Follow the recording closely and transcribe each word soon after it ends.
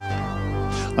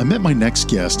I met my next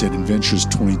guest at Inventures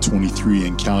 2023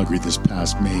 in Calgary this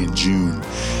past May and June.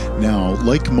 Now,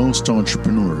 like most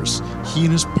entrepreneurs, he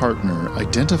and his partner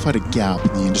identified a gap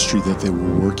in the industry that they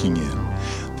were working in.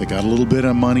 They got a little bit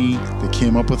of money, they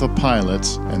came up with a pilot,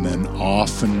 and then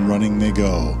off and running they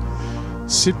go.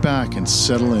 Sit back and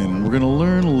settle in. We're going to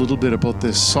learn a little bit about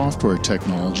this software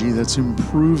technology that's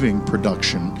improving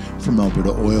production from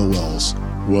Alberta oil wells.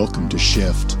 Welcome to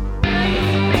Shift.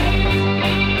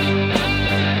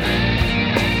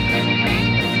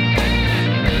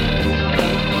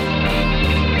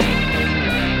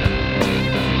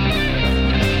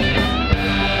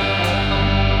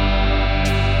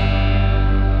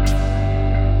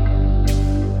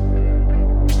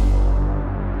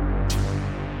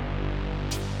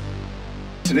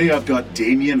 Today I've got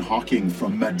Damien Hocking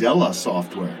from Madala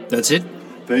Software. That's it.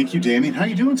 Thank you, Damien. How are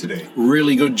you doing today?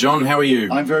 Really good, John. How are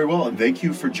you? I'm very well, and thank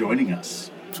you for joining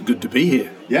us. It's good to be here.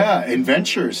 Yeah,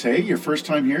 Inventures, hey? Your first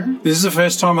time here? This is the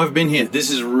first time I've been here. This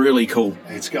is really cool.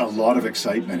 It's got a lot of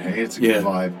excitement, hey? It's a good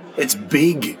vibe. It's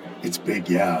big. It's big,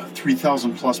 yeah.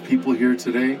 3,000 plus people here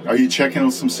today. Are you checking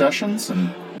out some sessions?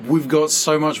 We've got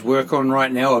so much work on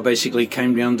right now. I basically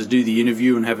came down to do the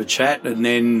interview and have a chat, and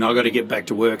then I got to get back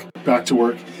to work. Back to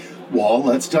work. Well,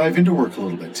 let's dive into work a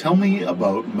little bit. Tell me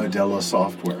about Madala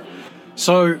Software.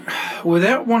 So,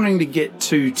 without wanting to get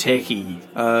too techy,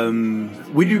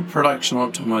 we do production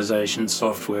optimization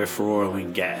software for oil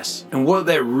and gas. And what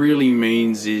that really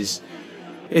means is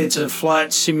it's a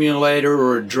flight simulator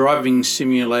or a driving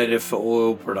simulator for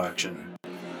oil production.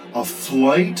 A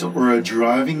flight or a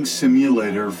driving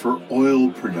simulator for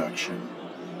oil production.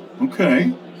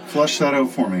 Okay, flesh that out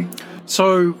for me.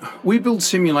 So we build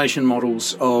simulation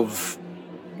models of,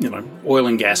 oil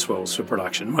and gas wells for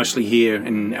production. Mostly here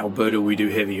in Alberta we do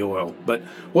heavy oil. But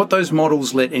what those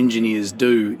models let engineers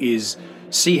do is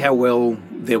see how well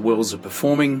their wells are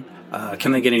performing.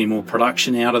 Can they get any more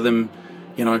production out of them?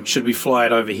 Should we fly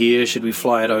it over here? Should we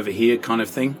fly it over here kind of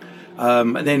thing?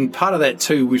 And then part of that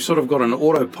too, we've sort of got an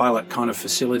autopilot kind of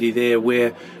facility there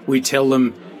where we tell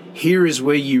them, here is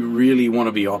where you really want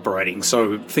to be operating.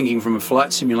 So thinking from a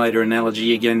flight simulator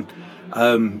analogy again,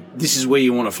 this is where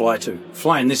you want to fly to.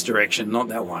 Fly in this direction, not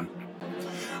that one.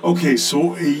 Okay,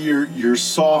 so your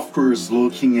software is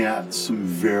looking at some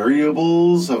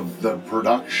variables of the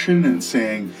production and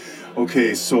saying,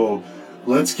 okay, so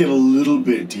let's get a little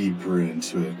bit deeper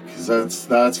into it, because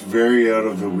that's very out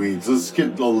of the weeds. Let's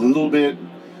get a little bit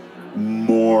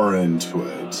more into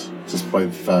it,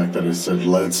 despite the fact that I said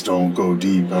let's don't go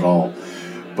deep at all.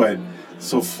 But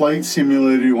so flight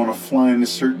simulator, you want to fly in a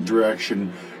certain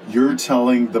direction. You're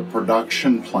telling the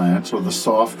production plant, or the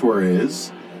software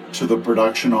is, to the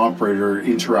production operator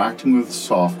interacting with the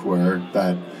software,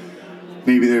 that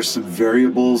maybe there's some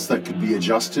variables that could be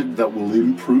adjusted that will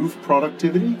improve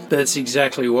productivity? That's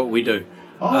exactly what we do.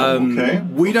 Okay.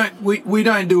 We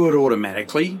don't do it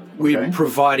automatically. We're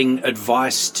providing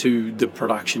advice to the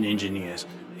production engineers.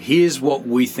 Here's what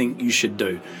we think you should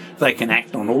do. They can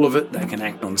act on all of it. They can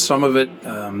act on some of it.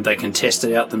 They can test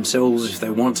it out themselves if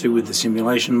they want to with the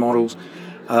simulation models.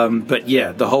 But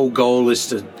yeah, the whole goal is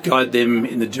to guide them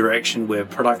in the direction where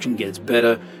production gets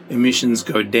better, emissions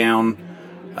go down,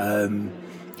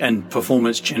 and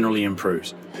performance generally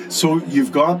improves. So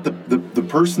you've got the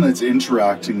person that's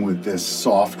interacting with this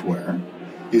software.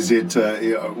 Is it,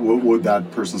 what would that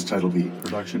person's title be?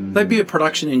 They'd be a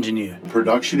production engineer.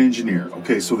 Production engineer.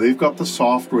 Okay, so they've got the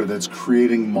software that's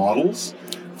creating models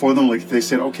for them. Like they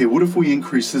said, okay, what if we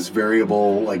increase this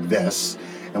variable like this,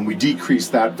 and we decrease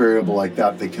that variable like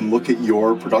that? They can look at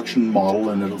your production model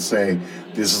and it'll say,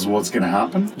 this is what's going to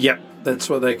happen? Yep.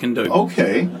 That's what they can do.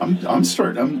 Okay, I'm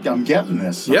getting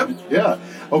this. Yep. Yeah.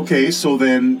 Okay, so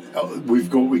then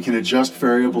we can adjust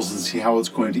variables and see how it's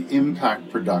going to impact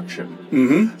production.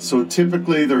 Mm-hmm. So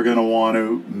typically they're going to want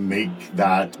to make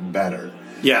that better.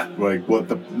 Yeah. Like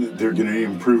they're going to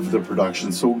improve the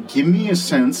production. So give me a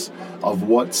sense of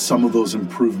what some of those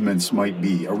improvements might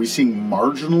be. Are we seeing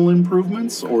marginal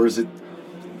improvements, or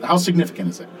how significant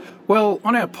is it? Well,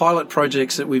 on our pilot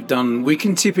projects that we've done, we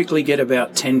can typically get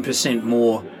about 10%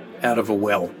 more out of a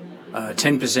well,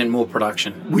 10% more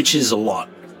production, which is a lot.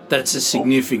 That's a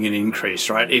significant increase,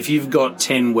 right? If you've got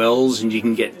 10 wells and you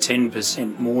can get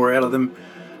 10% more out of them,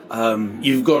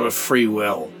 you've got a free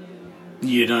well.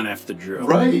 You don't have to drill.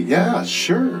 Right, yeah,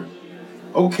 sure.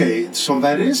 Okay, so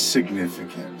that is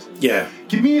significant. Yeah.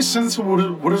 Give me a sense of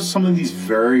what are some of these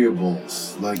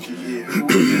variables? Like,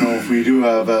 if we do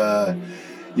have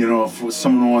if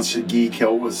someone wants to geek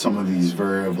out with some of these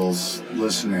variables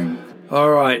listening. All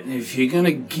right, if you're going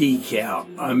to geek out,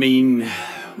 I mean,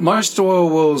 Most oil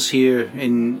wells here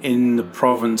in the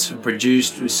province are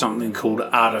produced with something called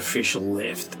artificial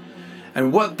lift.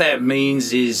 And what that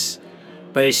means is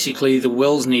basically the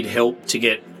wells need help to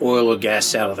get oil or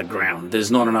gas out of the ground.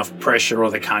 There's not enough pressure or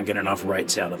they can't get enough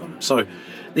rates out of them. So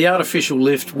the artificial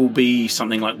lift will be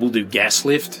something like we'll do gas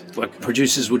lift, like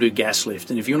producers will do gas lift.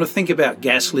 And if you want to think about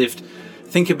gas lift,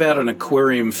 think about an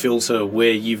aquarium filter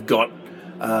where you've got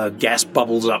gas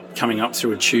bubbles coming up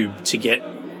through a tube to get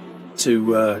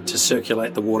to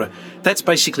circulate the water. That's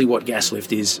basically what gas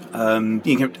lift is. You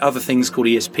can have other things called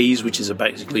ESPs, which is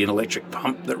basically an electric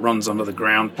pump that runs under the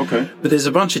ground. Okay. But there's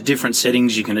a bunch of different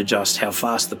settings. You can adjust how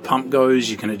fast the pump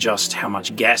goes. You can adjust how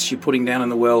much gas you're putting down in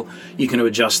the well. You can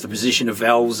adjust the position of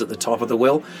valves at the top of the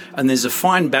well. And there's a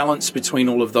fine balance between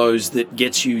all of those that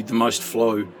gets you the most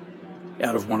flow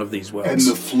out of one of these wells. And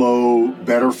the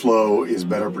better flow is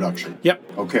better production. Yep.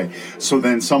 Okay. So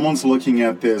then someone's looking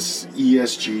at this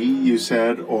ESG, you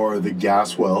said, or the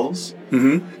gas wells,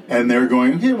 and they're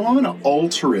going, okay, well, I'm going to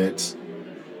alter it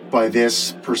by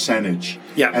this percentage.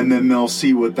 Yeah. And then they'll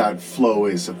see what that flow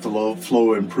is. If the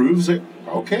flow improves it,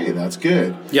 okay, that's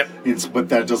good. Yep. But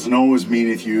that doesn't always mean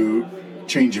if you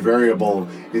change a variable,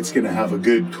 it's going to have a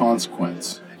good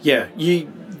consequence. Yeah.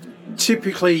 You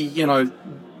typically, you're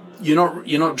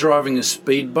not driving a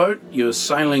speedboat. You're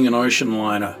sailing an ocean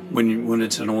liner when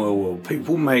it's an oil well.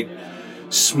 People make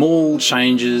small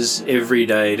changes every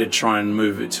day to try and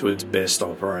move it to its best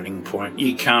operating point.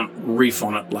 You can't reef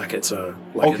on it like it's a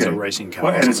racing car.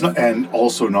 Well, and it's not, and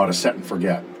also not a set and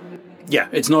forget. Yeah,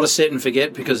 it's not a set and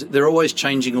forget because they're always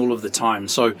changing all of the time.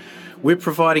 So we're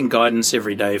providing guidance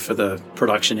every day for the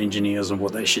production engineers on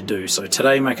what they should do. So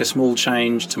today make a small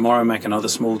change, tomorrow make another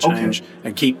small change,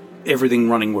 and keep everything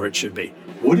running where it should be.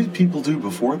 What did people do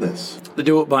before this? They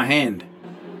do it by hand.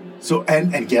 So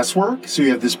and guesswork? So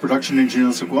you have this production engineer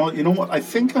that's like, well, you know what? I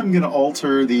think I'm going to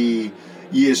alter the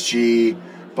ESG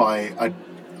by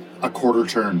a quarter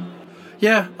turn.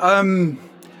 Yeah.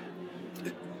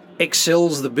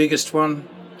 Excel's the biggest one.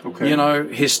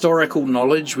 Okay. Historical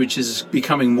knowledge, which is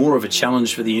becoming more of a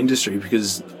challenge for the industry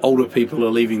because older people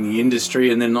are leaving the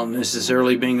industry and they're not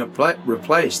necessarily being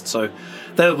replaced. So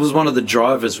that was one of the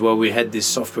drivers why we had this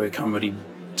software company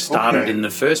started in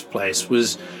the first place,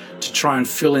 was to try and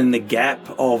fill in the gap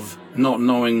of not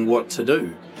knowing what to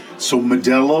do. So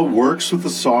Madala works with the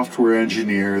software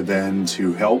engineer then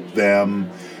to help them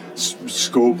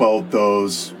scope out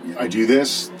those, I do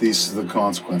this, these are the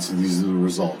consequences, these are the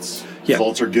results. Yeah.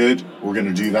 Results are good, we're going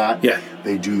to do that. Yeah.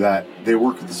 They do that. They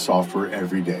work with the software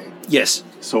every day. Yes.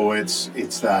 So it's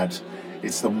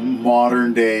the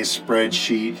modern day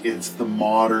spreadsheet, it's the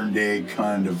modern day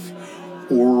kind of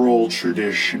oral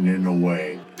tradition in a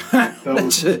way.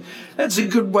 That's a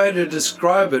good way to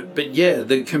describe it. But yeah,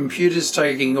 the computer's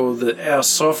taking, or our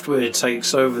software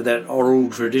takes over that oral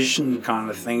tradition kind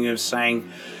of thing of saying,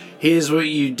 here's what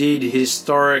you did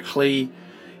historically,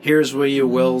 here's where your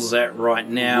well's at right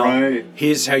now, right.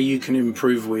 Here's how you can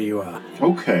improve where you are.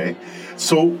 Okay.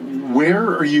 So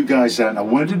where are you guys at now?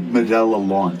 When did Madala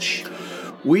launch?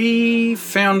 We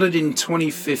founded in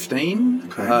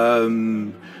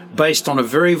 2015, based on a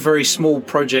very, very small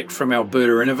project from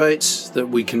Alberta Innovates that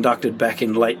we conducted back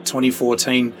in late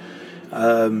 2014.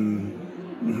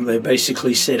 They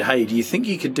basically said, hey, do you think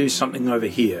you could do something over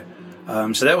here?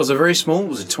 So that was it was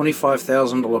a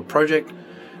 $25,000 project.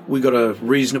 We got a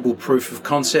reasonable proof of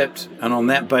concept, and on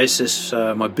that basis,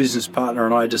 my business partner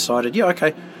and I decided,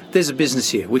 there's a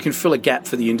business here. We can fill a gap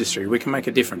for the industry. We can make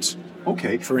a difference.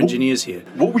 Okay. For engineers here.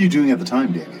 What were you doing at the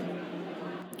time, Damien?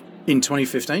 In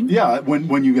 2015? Yeah,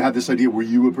 when you had this idea, were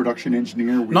you a production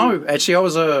engineer? Actually,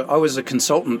 I was a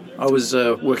consultant. I was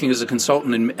working as a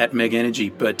consultant at Meg Energy,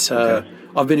 but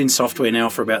I've been in software now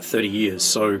for about 30 years.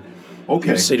 So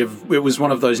it was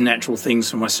one of those natural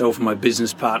things for myself and my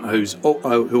business partner,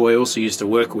 who I also used to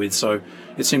work with. So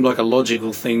it seemed like a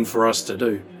logical thing for us to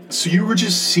do. So you were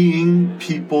just seeing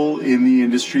people in the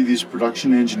industry, these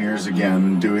production engineers,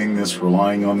 again, doing this,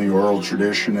 relying on the oral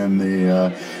tradition and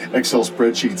the Excel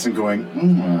spreadsheets and going,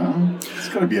 it's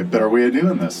got to be a better way of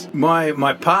doing this.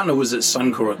 My partner was at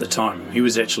Suncor at the time. He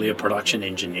was actually a production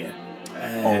engineer.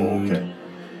 And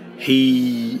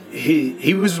he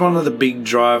was one of the big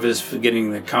drivers for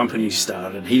getting the company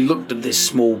started. He looked at this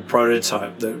small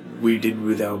prototype that we did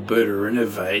with Alberta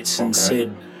Innovates and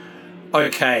said,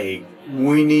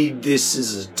 we need this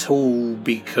as a tool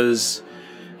because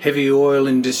heavy oil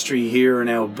industry here in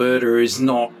Alberta is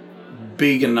not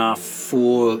big enough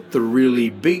for the really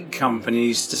big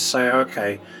companies to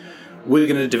say, we're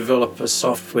going to develop a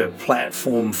software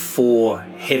platform for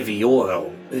heavy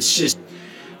oil. It's just,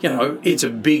 it's a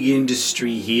big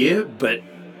industry here, but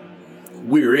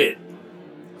we're it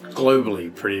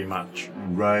globally, pretty much.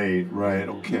 Right.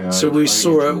 Okay. So we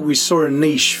saw a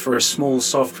niche for a small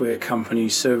software company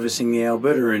servicing the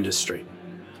Alberta industry.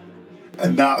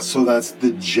 And that's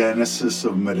the genesis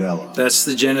of Madala. That's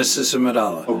the genesis of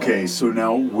Madala. Okay, so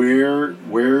now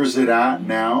where's it at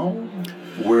now?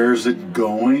 Where's it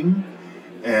going?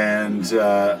 And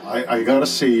I gotta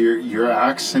say, your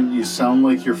accent, you sound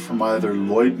like you're from either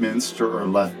Lloydminster or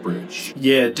Lethbridge.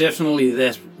 Yeah, definitely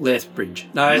Lethbridge.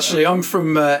 No, actually, I'm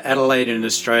from Adelaide in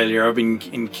Australia. I've been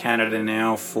in Canada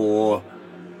now for,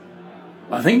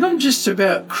 I think I'm just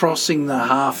about crossing the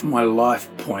half my life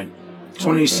point.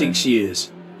 26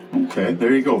 years. Okay,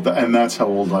 there you go. And that's how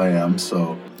old I am,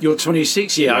 so... You're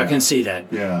 26? Yeah, I can see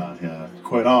that. Yeah.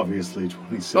 Quite obviously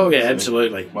 26. Oh, yeah,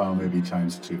 absolutely. Well, maybe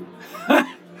times 2.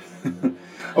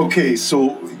 Okay,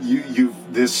 so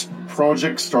this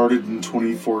project started in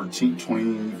 2014,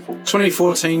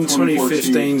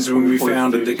 2015 is when we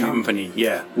founded the company,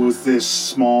 yeah. Was this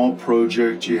small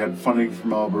project, you had funding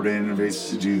from Alberta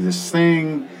Innovates to do this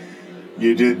thing,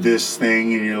 you did this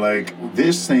thing, and you're like,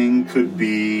 this thing could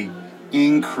be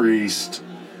increased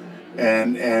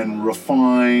and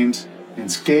refined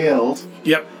and scaled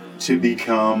to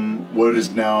become what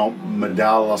is now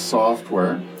Madala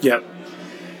Software. Yep.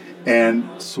 And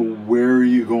so where are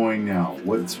you going now?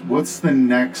 What's the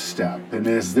next step? And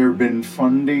has there been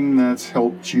funding that's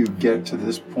helped you get to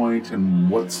this point? And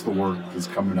what's the work that's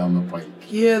coming down the pipe?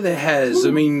 Yeah, there has.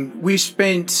 I mean, we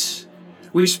spent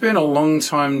a long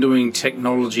time doing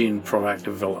technology and product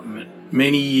development.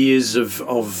 Many years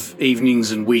of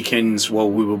evenings and weekends while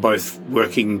we were both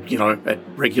working, at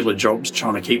regular jobs,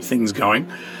 trying to keep things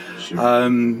going.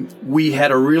 We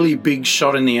had a really big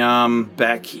shot in the arm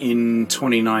back in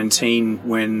 2019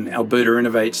 when Alberta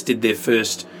Innovates did their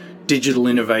first Digital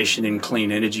Innovation in Clean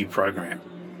Energy program.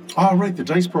 Oh, right, the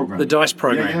DICE program. The DICE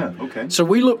program. Yeah, okay. So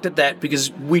we looked at that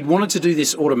because we'd wanted to do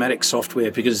this automatic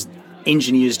software because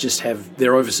engineers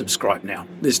they're oversubscribed now.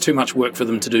 There's too much work for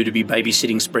them to do to be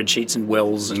babysitting spreadsheets and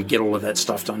wells and get all of that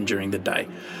stuff done during the day.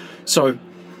 So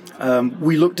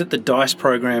we looked at the DICE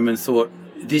program and thought,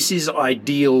 this is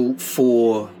ideal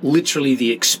for literally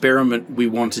the experiment we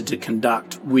wanted to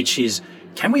conduct, which is,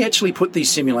 can we actually put these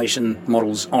simulation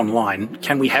models online?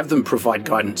 Can we have them provide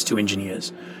guidance to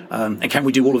engineers? And can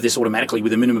we do all of this automatically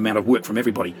with a minimum amount of work from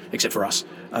everybody, except for us?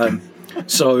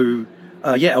 Alberta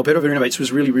Innovates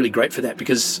was really, really great for that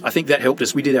because I think that helped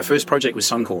us. We did our first project with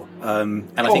Suncor. I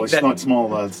think it's not small.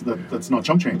 That's not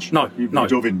chump change. No. You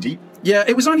dove in deep. Yeah,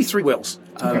 it was only 3 wells.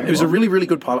 It was a really, really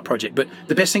good pilot project. But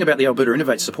the best thing about the Alberta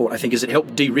Innovates support, I think, is it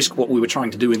helped de-risk what we were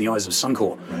trying to do in the eyes of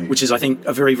Suncor, which is, I think,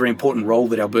 a very, very important role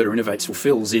that Alberta Innovates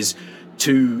fulfills, is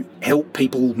to help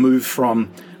people move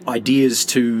from ideas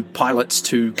to pilots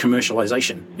to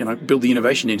commercialization, build the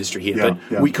innovation industry here.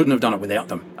 But we couldn't have done it without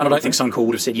them. And I don't think Suncor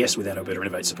would have said yes without Alberta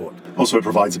Innovate support. Also, it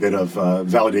provides a bit of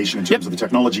validation in terms of the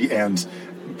technology and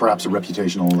perhaps a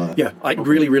reputational... it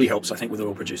really, really helps, I think, with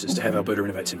oil producers to have Alberta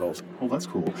Innovates involved. Well, that's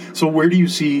cool. So where do you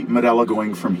see Madala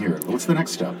going from here? What's the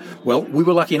next step? Well, we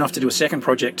were lucky enough to do a second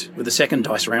project with the second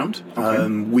DICE round.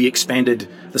 We expanded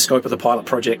the scope of the pilot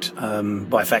project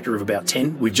by a factor of about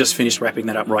 10. We've just finished wrapping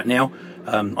that up right now.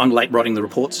 I'm late writing the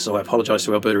reports, so I apologise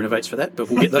to Alberta Innovates for that,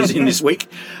 but we'll get those in this week.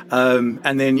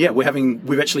 And then,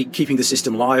 we're actually keeping the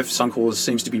system live. Suncor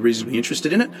seems to be reasonably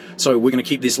interested in it, so we're going to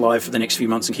keep this live for the next few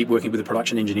months and keep working with the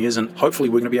production engineers, and hopefully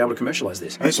we're going to be able to commercialise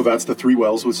this. Okay, so that's the 3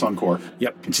 wells with Suncor.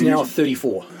 Yep, it's now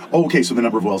 34. Oh, okay, so the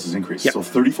number of wells has increased. Yep. So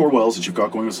 34 wells that you've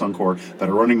got going with Suncor that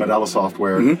are running Madala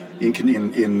Software in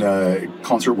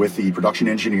concert with the production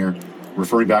engineer,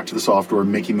 referring back to the software,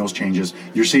 making those changes.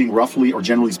 You're seeing roughly, or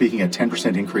generally speaking, a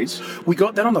 10% increase? We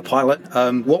got that on the pilot.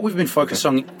 What we've been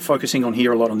focusing on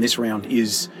here a lot on this round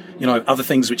is, other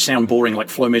things which sound boring, like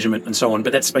flow measurement and so on,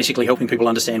 but that's basically helping people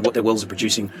understand what their wells are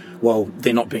producing while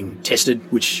they're not being tested,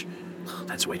 which,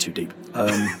 that's way too deep.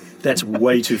 That's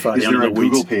way too far down in the weeds. Is there a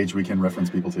Google page we can reference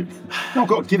people to? No,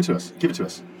 go, give it to us.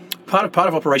 Part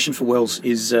of operation for wells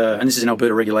is, and this is an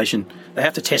Alberta regulation, they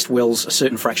have to test wells a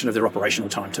certain fraction of their operational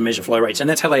time to measure flow rates, and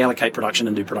that's how they allocate production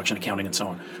and do production accounting and so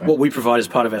on. Okay. What we provide as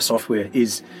part of our software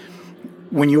is,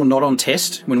 when you're not on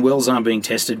test, when wells aren't being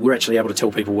tested, we're actually able to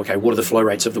tell people, okay, what are the flow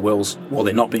rates of the wells while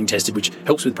they're not being tested, which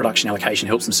helps with production allocation,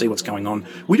 helps them see what's going on.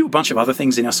 We do a bunch of other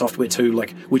things in our software too,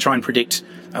 like we try and predict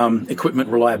equipment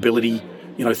reliability,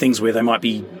 things where they might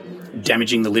be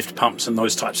damaging the lift pumps and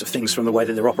those types of things from the way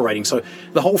that they're operating. So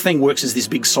the whole thing works as this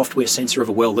big software sensor of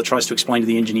a well that tries to explain to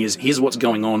the engineers, here's what's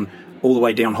going on all the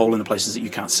way down hole in the places that you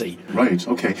can't see. Right,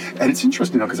 okay. And it's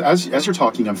interesting now, because as you're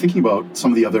talking, I'm thinking about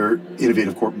some of the other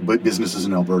innovative businesses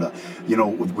in Alberta. You know,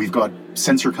 we've got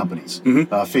sensor companies,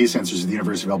 phase sensors at the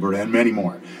University of Alberta, and many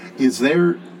more. Is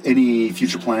there any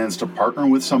future plans to partner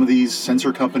with some of these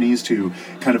sensor companies to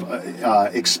kind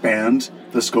of expand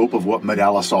the scope of what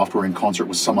Madala Software in concert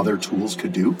with some other tools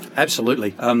could do?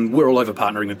 Absolutely. We're all over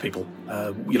partnering with people.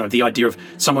 You know, the idea of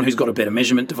someone who's got a better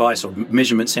measurement device or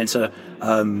measurement sensor.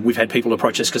 We've had people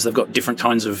approach us because they've got different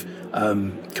kinds of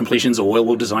completions or oil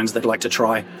well designs they'd like to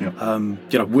try. Yeah.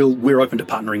 You know, we're open to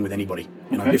partnering with anybody.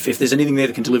 You know, if there's anything there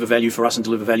that can deliver value for us and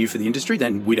deliver value for the industry,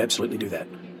 then we'd absolutely do that.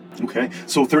 Okay,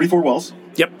 so 34 wells.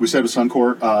 Yep. We said with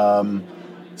Suncor.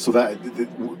 So that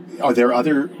are there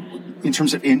other, in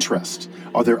terms of interest,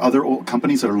 are there other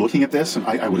companies that are looking at this? And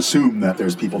I would assume that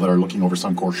there's people that are looking over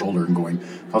Suncor's shoulder and going,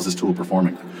 how's this tool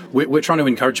performing? We're trying to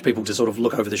encourage people to sort of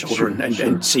look over the shoulder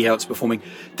and see how it's performing.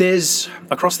 There's,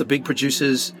 across the big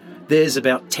producers, there's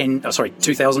about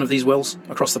 2,000 of these wells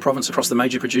across the province, across the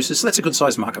major producers. So that's a good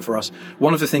sized market for us.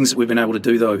 One of the things that we've been able to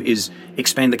do, though, is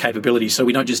expand the capability. So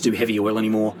we don't just do heavy oil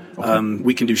anymore. Okay.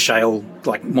 We can do shale,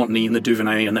 like Montney and the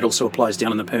Duvernay, and that also applies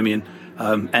down in the Permian.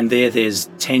 And there's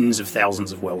tens of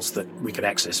thousands of wells that we could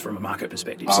access from a market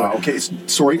perspective. Okay,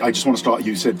 sorry, I just want to start.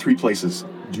 You said 3 places: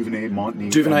 Duvernay,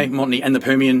 Montney, and the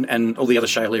Permian, and all the other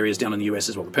shale areas down in the US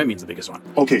as well. The Permian's the biggest one.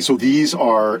 Okay, so these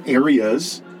are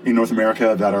areas in North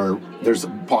America that there's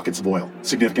pockets of oil,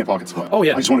 significant pockets of oil. Oh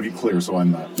yeah. I just want to be clear, so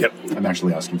I'm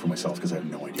actually asking for myself because I have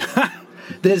no idea.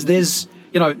 There's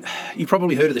you know, you've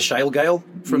probably heard of the shale gale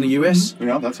from the US.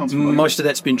 Yeah, that sounds familiar. Most of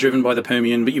that's been driven by the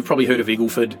Permian, but you've probably heard of Eagle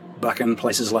Ford, Buchan,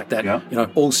 places like that. Yeah. You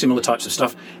know, all similar types of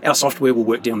stuff. Our software will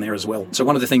work down there as well. So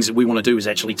one of the things that we want to do is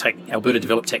actually take Alberta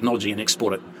developed technology and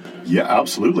export it. Yeah,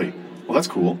 absolutely. Well, that's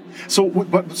cool. So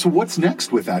what's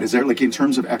next with that? Is there, like, in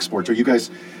terms of exports, are you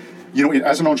guys, you know,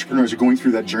 as an entrepreneur, as you're going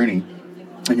through that journey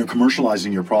and you're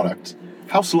commercializing your product,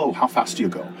 how slow, how fast do you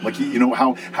go? Like, you know,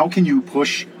 how can you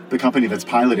push the company that's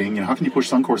piloting, you know, how can you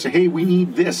push Suncor, say, hey, we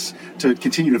need this to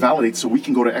continue to validate so we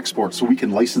can go to export, so we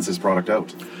can license this product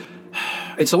out?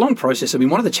 It's a long process. I mean,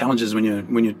 one of the challenges when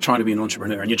you're trying to be an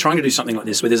entrepreneur and you're trying to do something like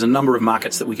this, where there's a number of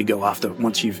markets that we could go after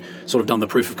once you've sort of done the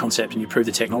proof of concept and you prove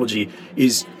the technology,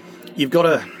 is you've got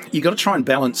to try and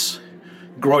balance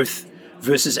growth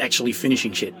versus actually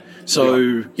finishing shit. So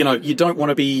you know, you don't want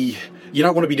to be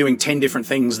doing 10 different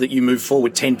things that you move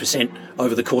forward 10%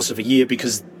 over the course of a year,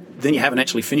 because then you haven't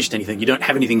actually finished anything. You don't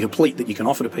have anything complete that you can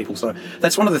offer to people. So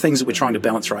that's one of the things that we're trying to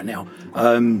balance right now.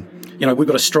 You know, we've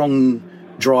got a strong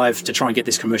drive to try and get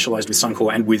this commercialized with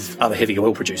Suncor and with other heavy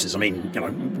oil producers. I mean, you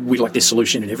know, we'd like this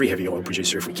solution in every heavy oil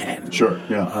producer if we can. Sure,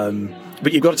 yeah.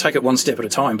 But you've got to take it one step at a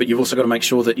time, but you've also got to make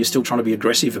sure that you're still trying to be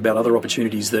aggressive about other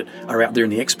opportunities that are out there in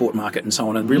the export market and so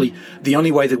on. And really, the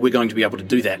only way that we're going to be able to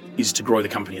do that is to grow the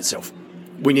company itself.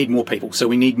 We need more people. So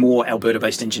we need more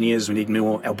Alberta-based engineers. We need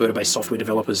more Alberta-based software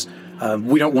developers.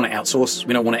 We don't want to outsource.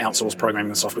 We don't want to outsource programming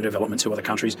and software development to other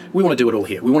countries. We want to do it all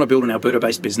here. We want to build an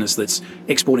Alberta-based business that's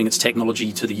exporting its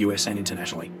technology to the US and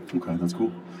internationally. Okay, that's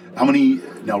cool. How many,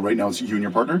 right now it's you and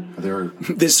your partner?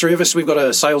 There's 3 of us. We've got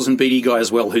a sales and BD guy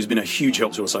as well who's been a huge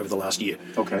help to us over the last year.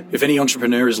 Okay. If any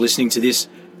entrepreneur is listening to this,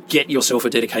 get yourself a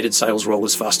dedicated sales role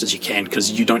as fast as you can,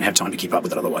 because you don't have time to keep up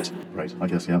with it otherwise. Right. I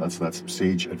guess, yeah, that's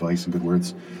sage advice and good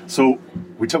words. So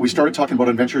we started talking about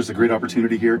Adventures, a great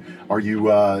opportunity here. Are you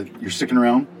you're sticking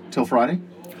around till Friday?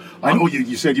 I know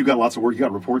you said you got lots of work, you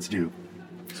got reports due.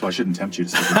 So I shouldn't tempt you to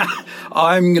stick around.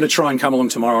 I'm going to try and come along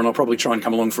tomorrow, and I'll probably try and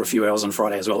come along for a few hours on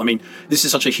Friday as well. I mean, this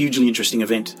is such a hugely interesting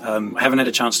event. I haven't had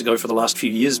a chance to go for the last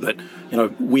few years, but you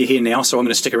know, we're here now, so I'm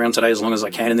going to stick around today as long as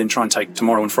I can, and then try and take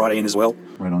tomorrow and Friday in as well.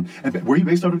 Right on. And where are you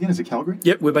based out of again? Is it Calgary?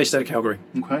 Yep, we're based out of Calgary.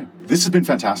 Okay. This has been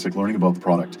fantastic, learning about the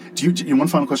product. One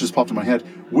final question just popped in my head.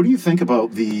 What do you think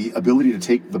about the ability to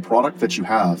take the product that you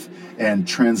have and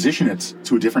transition it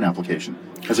to a different application?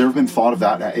 Has there ever been thought of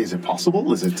that? Is it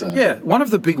possible? Is it? Yeah, one of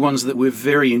the big ones that we're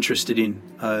very interested in,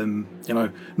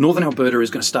 Northern Alberta is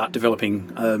going to start developing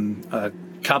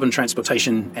carbon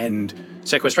transportation and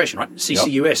sequestration, right?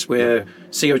 CCUS, where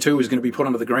CO2 is going to be put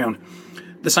under the ground.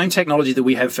 The same technology that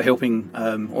we have for helping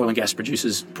oil and gas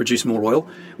producers produce more oil,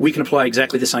 we can apply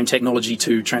exactly the same technology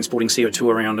to transporting CO2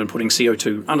 around and putting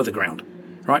CO2 under the ground,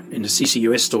 right, into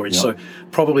CCUS storage. Yep. So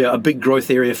probably a big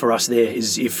growth area for us there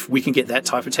is if we can get that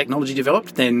type of technology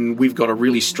developed, then we've got a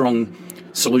really strong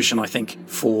solution, I think,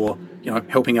 for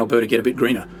helping Alberta get a bit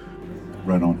greener.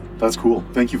 Right on. That's cool.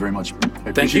 Thank you very much.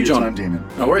 Thank you, John. Your time, Damien.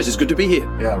 No worries. It's good to be here.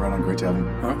 Yeah, right on. Great to have you.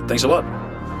 All right. Thanks a lot.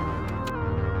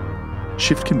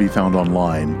 Shift can be found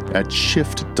online at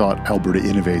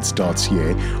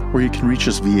shift.albertainnovates.ca, or you can reach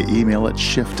us via email at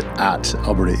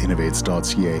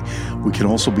shift@albertainnovates.ca. We can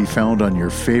also be found on your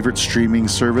favorite streaming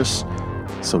service,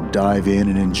 so dive in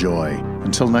and enjoy.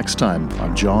 Until next time,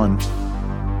 I'm John.